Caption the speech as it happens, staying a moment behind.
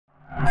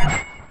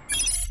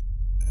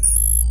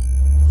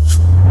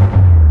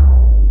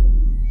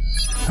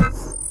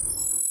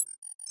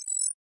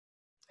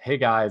Hey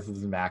guys, this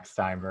is Max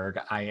Steinberg.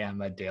 I am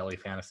a daily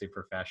fantasy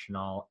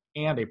professional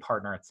and a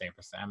partner at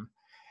SaberSim.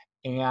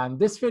 And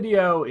this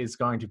video is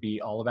going to be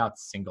all about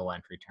single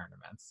entry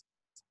tournaments.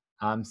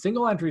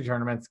 Single entry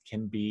tournaments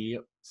can be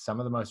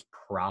some of the most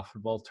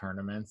profitable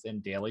tournaments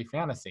in daily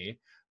fantasy,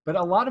 but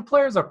a lot of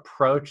players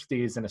approach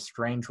these in a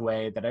strange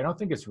way that I don't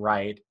think is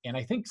right. And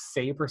I think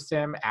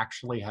SaberSim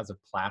actually has a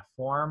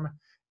platform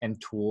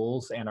and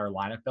tools, and our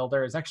lineup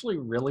builder is actually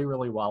really,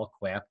 really well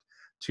equipped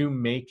to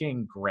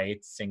making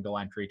great single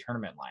entry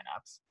tournament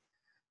lineups.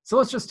 So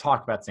let's just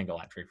talk about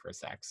single entry for a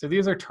sec. So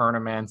these are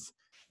tournaments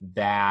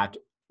that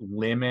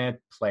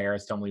limit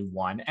players to only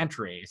one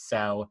entry.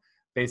 So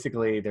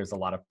basically there's a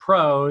lot of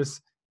pros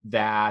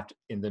that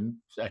in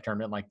a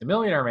tournament like the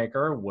Millionaire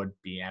Maker would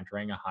be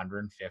entering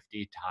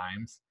 150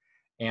 times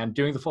and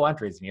doing the full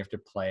entries, and you have to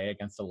play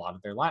against a lot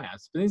of their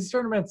lineups. But in these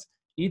tournaments,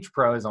 each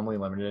pro is only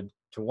limited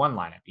to one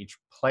lineup. Each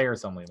player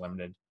is only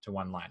limited to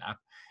one lineup.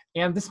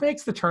 And this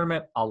makes the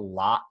tournament a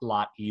lot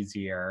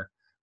easier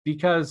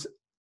because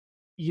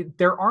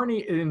there aren't,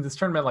 in this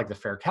tournament like the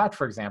Fair Catch,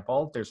 for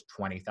example, there's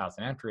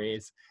 20,000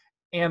 entries,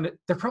 and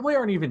there probably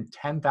aren't even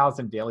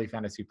 10,000 daily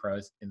fantasy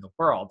pros in the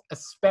world,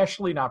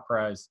 especially not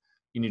pros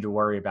you need to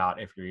worry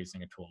about if you're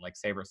using a tool like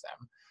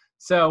SaberSim.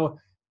 So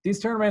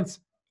these tournaments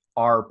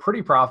are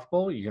pretty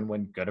profitable. You can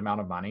win good amount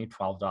of money.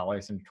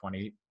 $12 and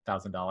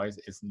 $20,000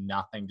 is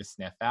nothing to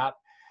sniff at.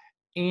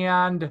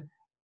 And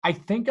I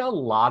think a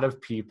lot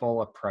of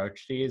people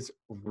approach these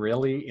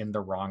really in the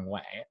wrong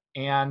way.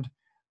 And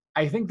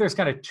I think there's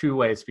kind of two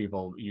ways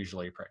people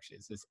usually approach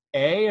these. Is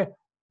A,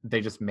 they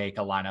just make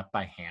a lineup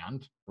by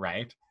hand,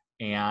 right?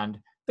 And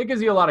that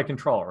gives you a lot of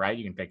control, right?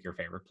 You can pick your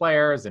favorite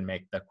players and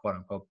make the quote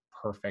unquote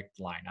perfect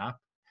lineup.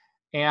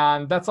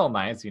 And that's all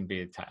nice. You can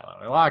be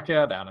Tyler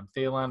Lockett, Adam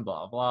Thielen,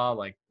 blah, blah,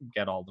 like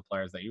get all the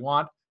players that you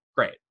want.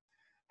 Great.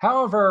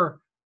 However,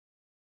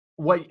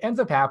 what ends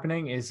up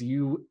happening is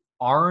you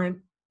aren't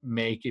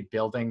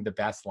building the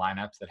best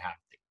lineups that have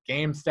the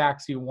game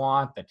stacks you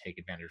want, that take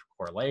advantage of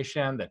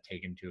correlation, that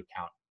take into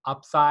account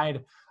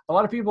upside. A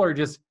lot of people are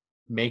just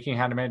making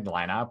hand-to-hand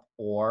lineup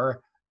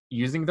or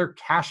using their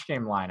cash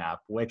game lineup,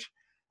 which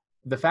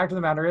the fact of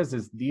the matter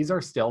is these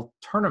are still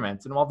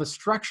tournaments. And while the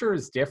structure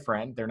is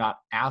different, they're not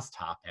as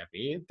top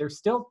heavy, they're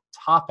still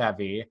top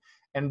heavy.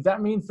 And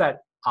that means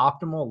that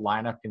optimal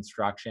lineup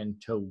construction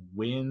to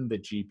win the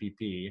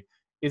GPP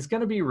is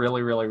going to be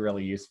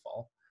really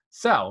useful.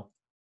 So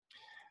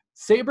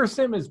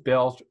SaberSim is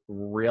built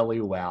really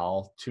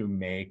well to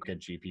make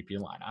good GPP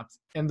lineups.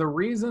 And the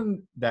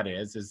reason that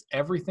is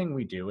everything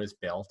we do is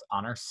built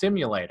on our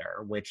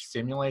simulator, which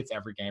simulates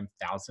every game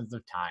thousands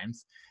of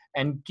times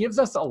and gives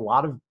us a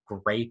lot of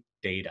great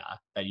data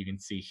that you can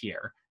see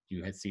here.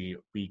 You can see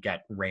we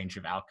get range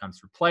of outcomes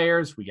for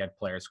players, we get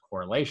players'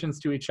 correlations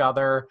to each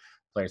other,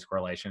 players'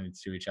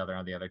 correlations to each other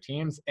on the other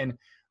teams, and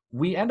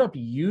we end up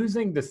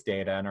using this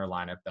data in our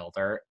lineup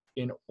builder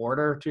in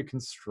order to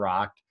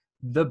construct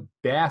the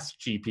best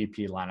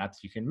GPP lineups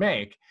you can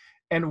make.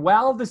 And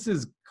while this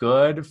is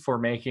really good for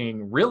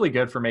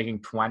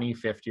making 20,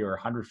 50, or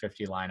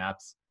 150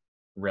 lineups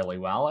really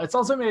well, it's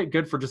also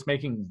good for just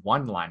making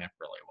one lineup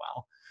really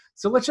well.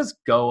 So let's just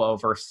go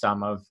over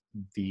some of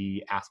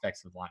the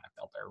aspects of the lineup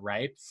builder,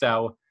 right?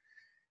 So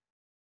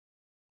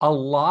a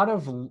lot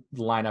of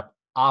lineup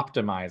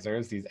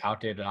optimizers, these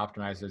outdated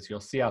optimizers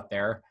you'll see out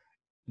there,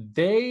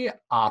 they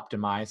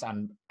optimize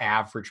on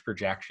average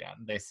projection.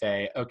 They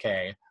say,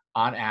 okay,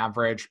 on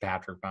average,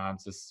 Patrick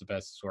Mahomes is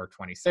supposed to score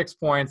 26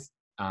 points.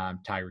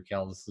 Tyreek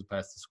Hill is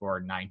supposed to score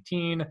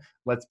 19.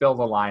 Let's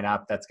build a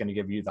lineup that's going to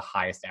give you the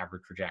highest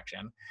average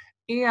projection.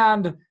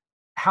 And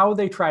how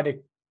they try to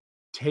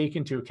take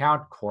into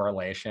account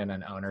correlation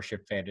and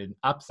ownership faded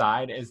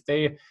upside is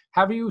they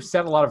have you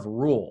set a lot of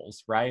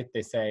rules, right?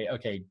 They say,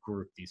 okay,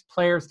 group these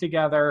players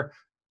together.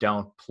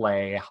 Don't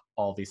play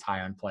all these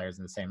high-end players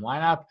in the same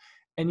lineup.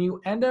 And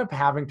you end up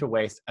having to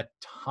waste a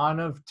ton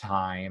of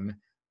time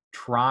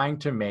trying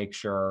to make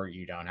sure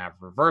you don't have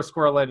reverse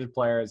correlated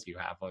players, you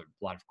have a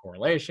lot of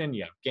correlation,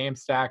 you have game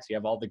stacks, you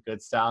have all the good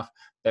stuff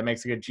that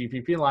makes a good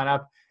GPP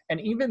lineup.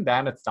 And even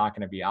then, it's not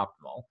going to be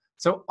optimal.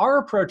 So our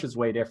approach is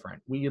way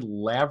different. We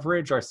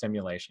leverage our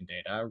simulation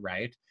data,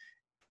 right?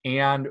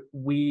 And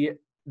we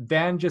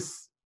then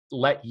just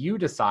let you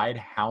decide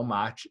how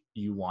much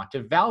you want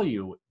to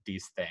value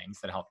these things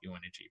that help you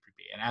win a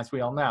GPP. And as we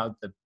all know,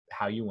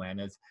 how you win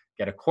is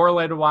get a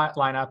correlated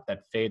lineup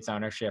that fades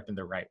ownership in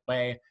the right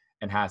way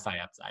and has high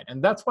upside.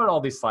 And that's what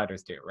all these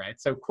sliders do, right?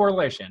 So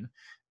correlation,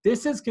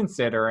 this is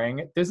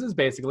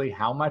basically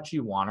how much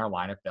you want our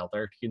lineup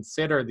builder to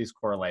consider these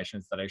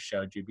correlations that I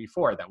showed you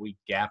before that we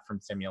get from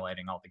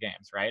simulating all the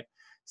games, right?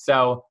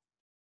 So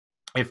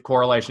if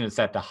correlation is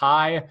set to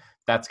high,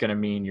 that's going to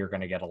mean you're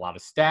going to get a lot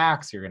of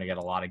stacks, you're going to get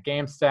a lot of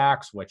game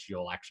stacks, which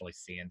you'll actually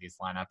see in these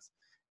lineups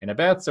in a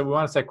bit. So we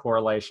want to set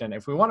correlation.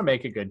 If we want to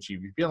make a good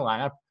GPP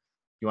lineup,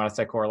 you want to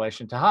set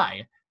correlation to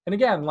high. And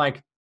again,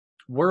 like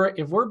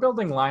if we're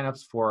building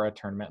lineups for a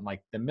tournament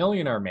like the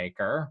Millionaire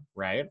Maker,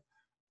 right,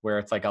 where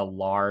it's like a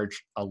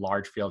large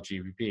field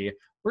GPP,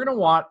 we're going to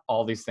want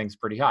all these things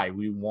pretty high.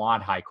 We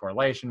want high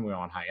correlation, we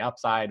want high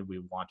upside, we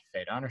want to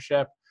fade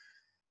ownership.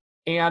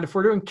 And if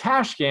we're doing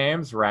cash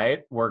games,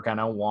 right, we're going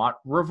to want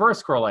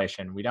reverse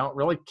correlation. We don't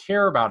really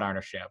care about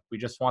ownership. We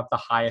just want the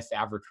highest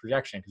average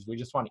projection because we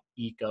just want to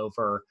eke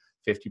over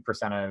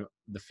 50% of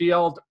the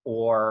field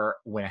or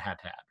win a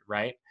head-to-head,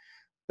 right?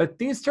 But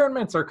these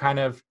tournaments are kind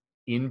of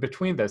in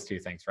between those two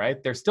things,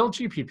 right? They're still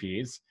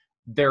GPPs.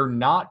 They're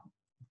not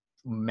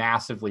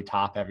massively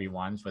top-heavy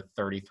ones with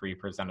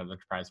 33% of the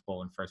prize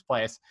pool in first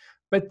place,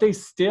 but they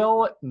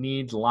still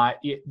need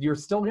you're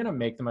still going to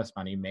make the most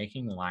money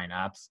making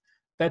lineups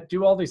that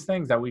do all these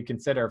things that we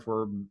consider if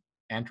we're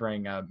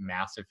entering a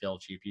massive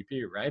field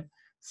GPP, right?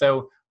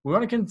 So we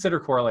want to consider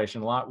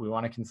correlation a lot. We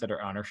want to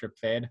consider ownership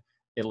fade,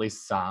 at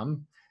least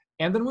some.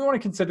 And then we want to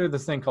consider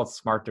this thing called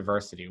smart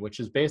diversity, which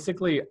is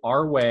basically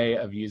our way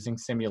of using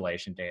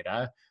simulation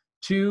data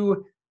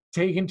to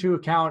take into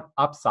account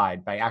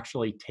upside by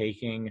actually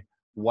taking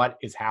what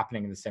is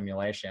happening in the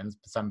simulations,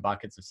 some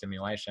buckets of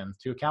simulations,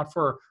 to account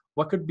for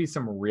what could be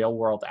some real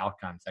world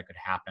outcomes that could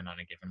happen on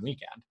a given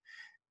weekend.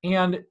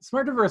 And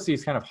smart diversity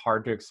is kind of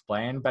hard to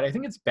explain, but I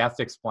think it's best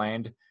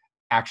explained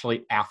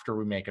actually after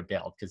we make a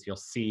build, because you'll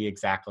see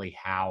exactly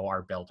how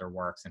our builder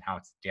works and how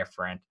it's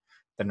different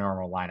than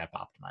normal lineup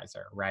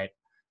optimizer, right?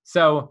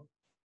 So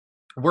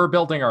we're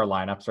building our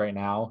lineups right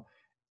now,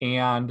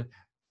 and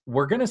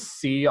we're going to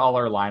see all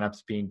our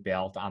lineups being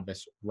built on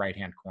this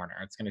right-hand corner.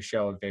 It's going to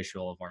show a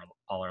visual of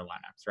all our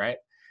lineups, right?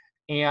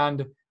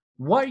 And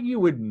what you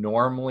would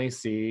normally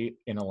see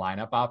in a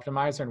lineup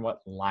optimizer and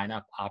what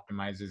lineup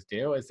optimizers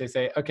do is they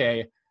say,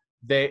 okay,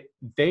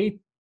 they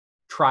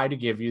try to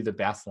give you the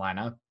best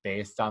lineup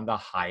based on the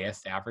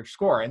highest average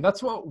score. And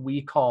that's what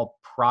we call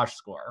proj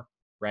score,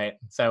 right?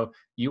 So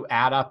you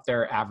add up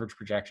their average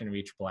projection of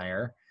each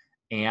player,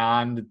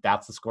 and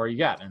that's the score you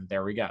get. And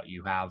there we go.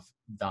 You have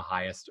the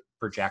highest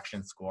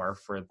projection score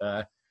for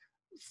that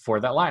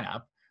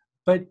lineup.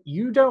 But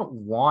you don't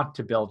want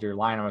to build your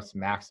lineups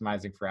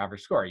maximizing for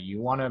average score.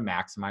 You want to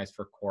maximize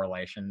for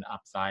correlation,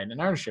 upside, and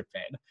ownership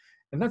fade.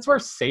 And that's where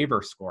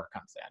Saber Score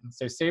comes in.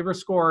 So Saber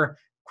Score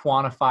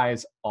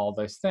quantifies all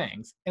those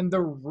things. And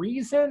the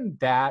reason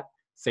that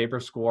Saber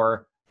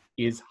Score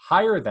is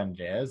higher than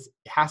it is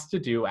has to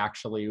do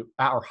actually,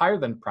 or higher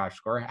than proj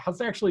score, has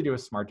to actually do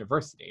with smart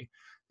diversity.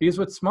 Because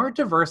what smart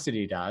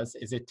diversity does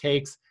is it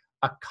takes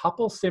a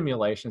couple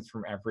simulations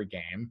from every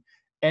game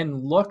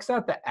and looks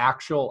at the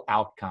actual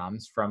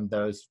outcomes from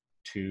those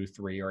 2,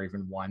 3, or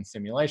even 1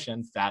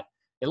 simulations that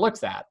it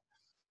looks at.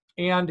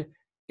 And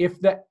if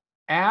the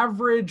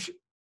average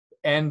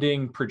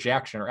ending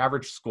projection or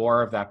average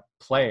score of that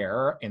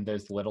player in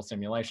those little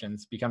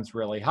simulations becomes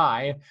really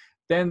high,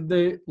 then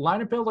the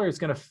lineup builder is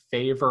going to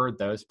favor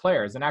those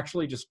players and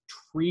actually just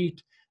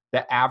treat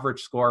the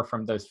average score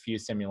from those few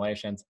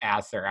simulations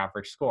as their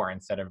average score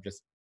instead of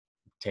just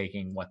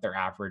taking what their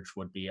average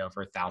would be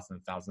over thousands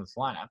and thousands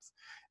of lineups.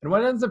 And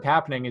what ends up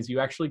happening is you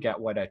actually get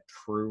what a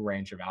true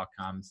range of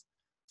outcomes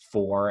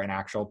for an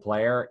actual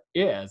player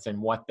is and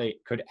what they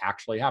could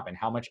actually happen,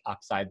 how much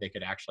upside they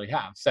could actually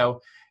have. So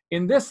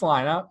in this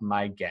lineup,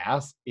 my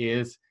guess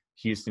is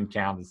Houston,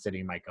 Kansas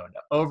City might go into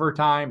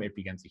overtime. It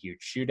becomes a huge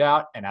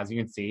shootout. And as you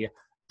can see,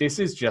 this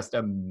is just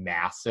a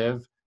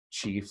massive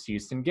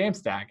Chiefs-Houston game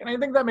stack. And I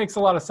think that makes a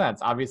lot of sense.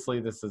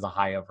 Obviously, this is a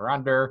high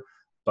over-under.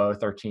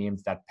 Both are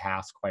teams that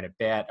pass quite a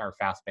bit, are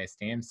fast-paced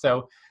teams.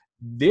 So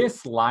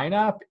this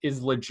lineup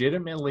is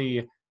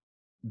legitimately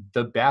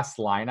the best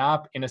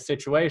lineup in a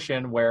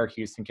situation where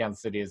Houston,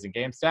 Kansas City is a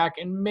game stack,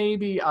 and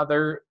maybe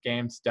other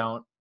games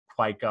don't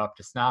quite go up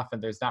to snuff,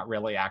 and there's not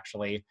really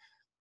actually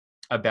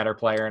a better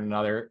player in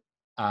another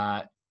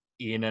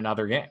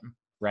game,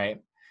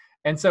 right?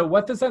 And so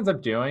what this ends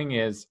up doing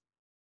is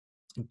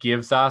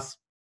gives us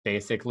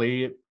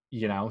basically,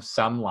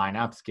 some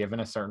lineups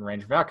given a certain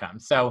range of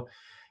outcomes. So,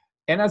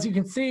 and as you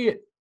can see,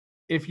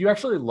 if you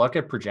actually look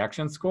at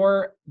projection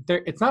score,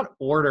 it's not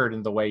ordered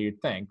in the way you'd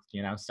think.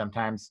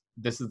 Sometimes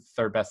this is the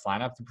third best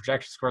lineup, the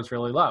projection score is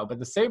really low, but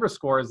the Saber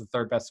score is the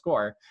third best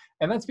score.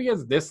 And that's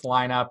because this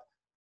lineup,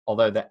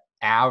 although the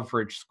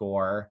average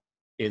score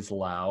is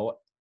low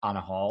on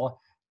a whole,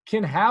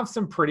 can have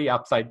some pretty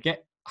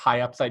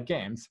high upside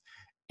games.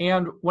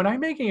 And when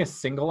I'm making a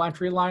single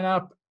entry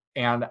lineup,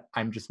 and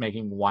I'm just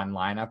making one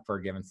lineup for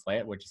a given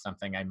slate, which is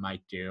something I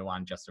might do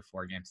on just a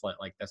 4-game slate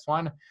like this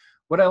one,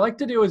 what I like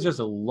to do is just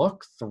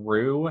look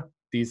through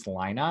these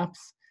lineups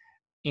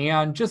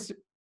and just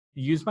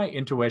use my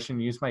intuition,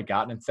 use my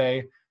gut, and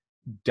say,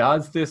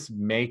 does this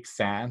make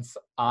sense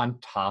on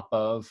top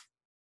of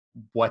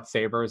what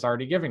Saber is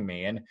already giving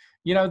me? And,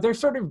 they're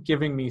sort of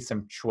giving me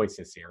some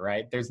choices here,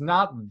 right? There's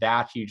not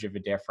that huge of a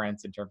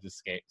difference in terms of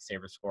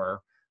Saber score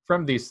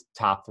from these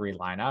top 3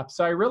 lineups.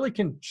 So I really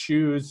can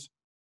choose,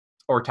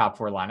 or top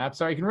 4 lineups.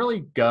 So I can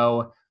really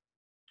go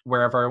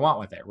wherever I want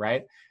with it,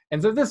 right?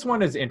 And so this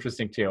one is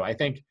interesting too. I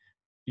think,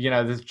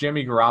 this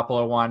Jimmy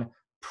Garoppolo one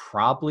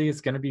probably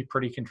is going to be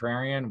pretty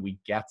contrarian. We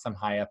get some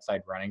high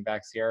upside running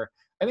backs here.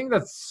 I think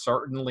that's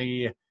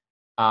certainly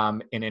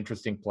an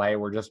interesting play.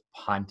 We're just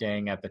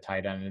punting at the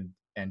tight end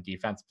and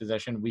defense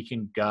position, we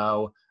can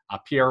go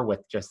up here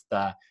with just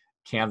the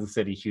Kansas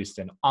City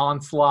Houston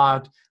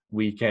onslaught.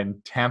 We can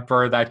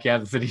temper that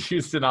Kansas City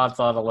Houston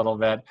onslaught a little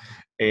bit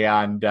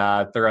and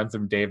throw in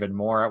some David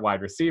Moore at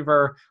wide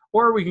receiver,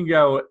 or we can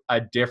go a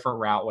different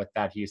route with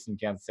that Houston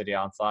Kansas City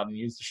onslaught and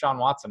use Deshaun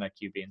Watson at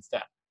QB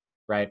instead,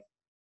 right?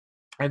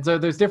 And so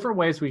there's different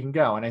ways we can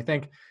go. And I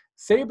think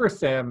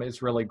SaberSim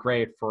is really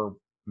great for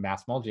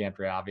mass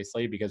multi-entry,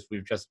 obviously, because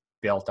we've just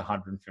built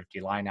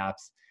 150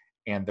 lineups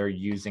and they're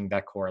using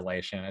that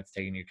correlation. It's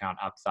taking into account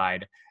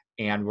upside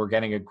and we're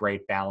getting a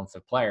great balance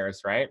of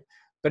players, right?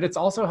 But it's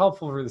also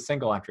helpful for the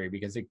single entry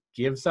because it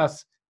gives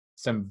us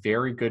some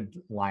very good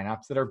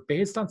lineups that are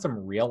based on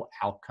some real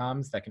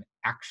outcomes that can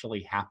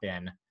actually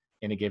happen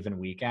in a given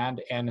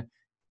weekend and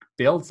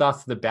builds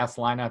us the best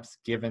lineups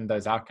given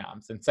those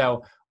outcomes. And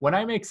so when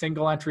I make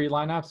single entry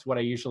lineups, what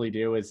I usually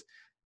do is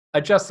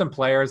adjust some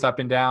players up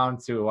and down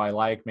to who I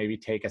like, maybe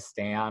take a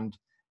stand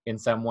in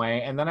some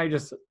way. And then I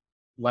just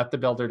let the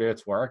builder do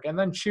its work and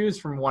then choose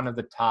from one of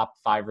the top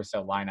 5 or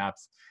so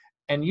lineups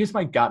and use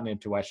my gut and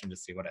intuition to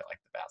see what I like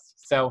the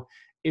best. So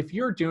if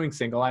you're doing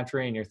single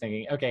entry and you're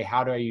thinking, okay,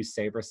 how do I use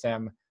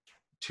SaberSim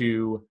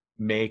to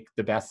make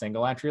the best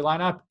single entry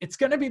lineup? It's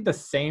going to be the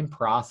same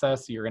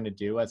process you're going to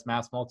do as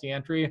mass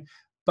multi-entry,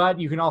 but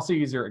you can also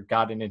use your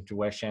gut and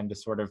intuition to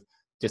sort of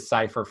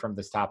decipher from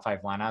this top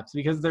 5 lineups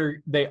because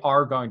they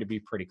are going to be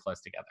pretty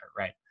close together,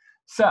 right?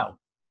 So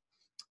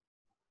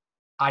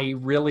I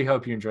really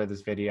hope you enjoyed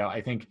this video.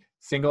 I think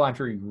single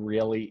entry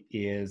really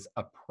is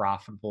a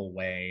profitable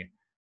way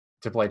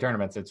to play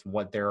tournaments. It's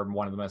what they're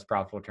one of the most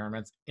profitable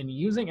tournaments. And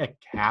using a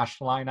cash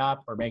lineup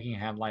or making a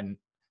hand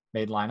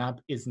made lineup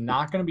is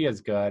not going to be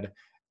as good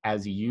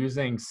as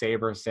using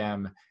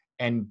SaberSim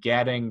and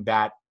getting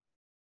that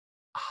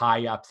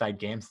high upside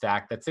game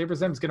stack that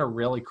SaberSim is going to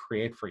really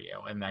create for you.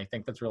 And I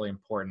think that's really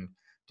important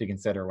to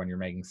consider when you're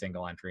making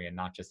single entry and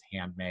not just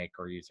hand make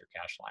or use your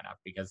cash lineup,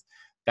 because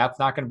that's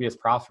not going to be as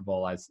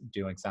profitable as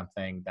doing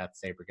something that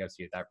Saber gives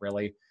you that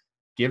really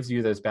gives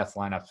you those best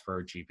lineups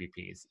for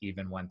GPPs,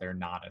 even when they're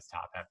not as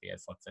top heavy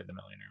as, let's say, the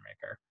Millionaire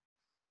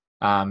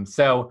Maker.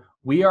 So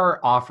we are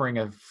offering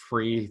a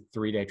free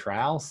 3-day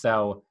trial.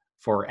 So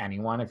for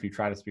anyone, if you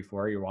tried us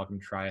before, you're welcome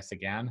to try us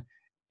again.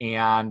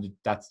 And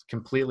that's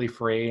completely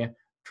free.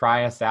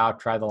 Try us out,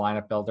 try the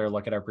lineup builder,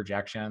 look at our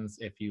projections.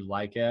 If you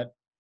like it,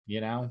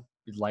 you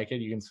like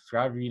it, you can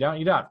subscribe. If you don't,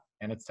 you don't.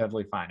 And it's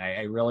totally fine.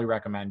 I really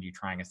recommend you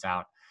trying us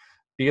out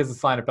because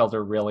the lineup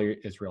builder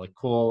is really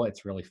cool.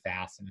 It's really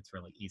fast and it's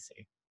really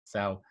easy.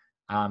 So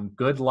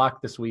good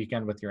luck this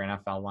weekend with your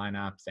NFL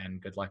lineups and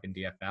good luck in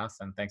DFS.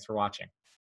 And thanks for watching.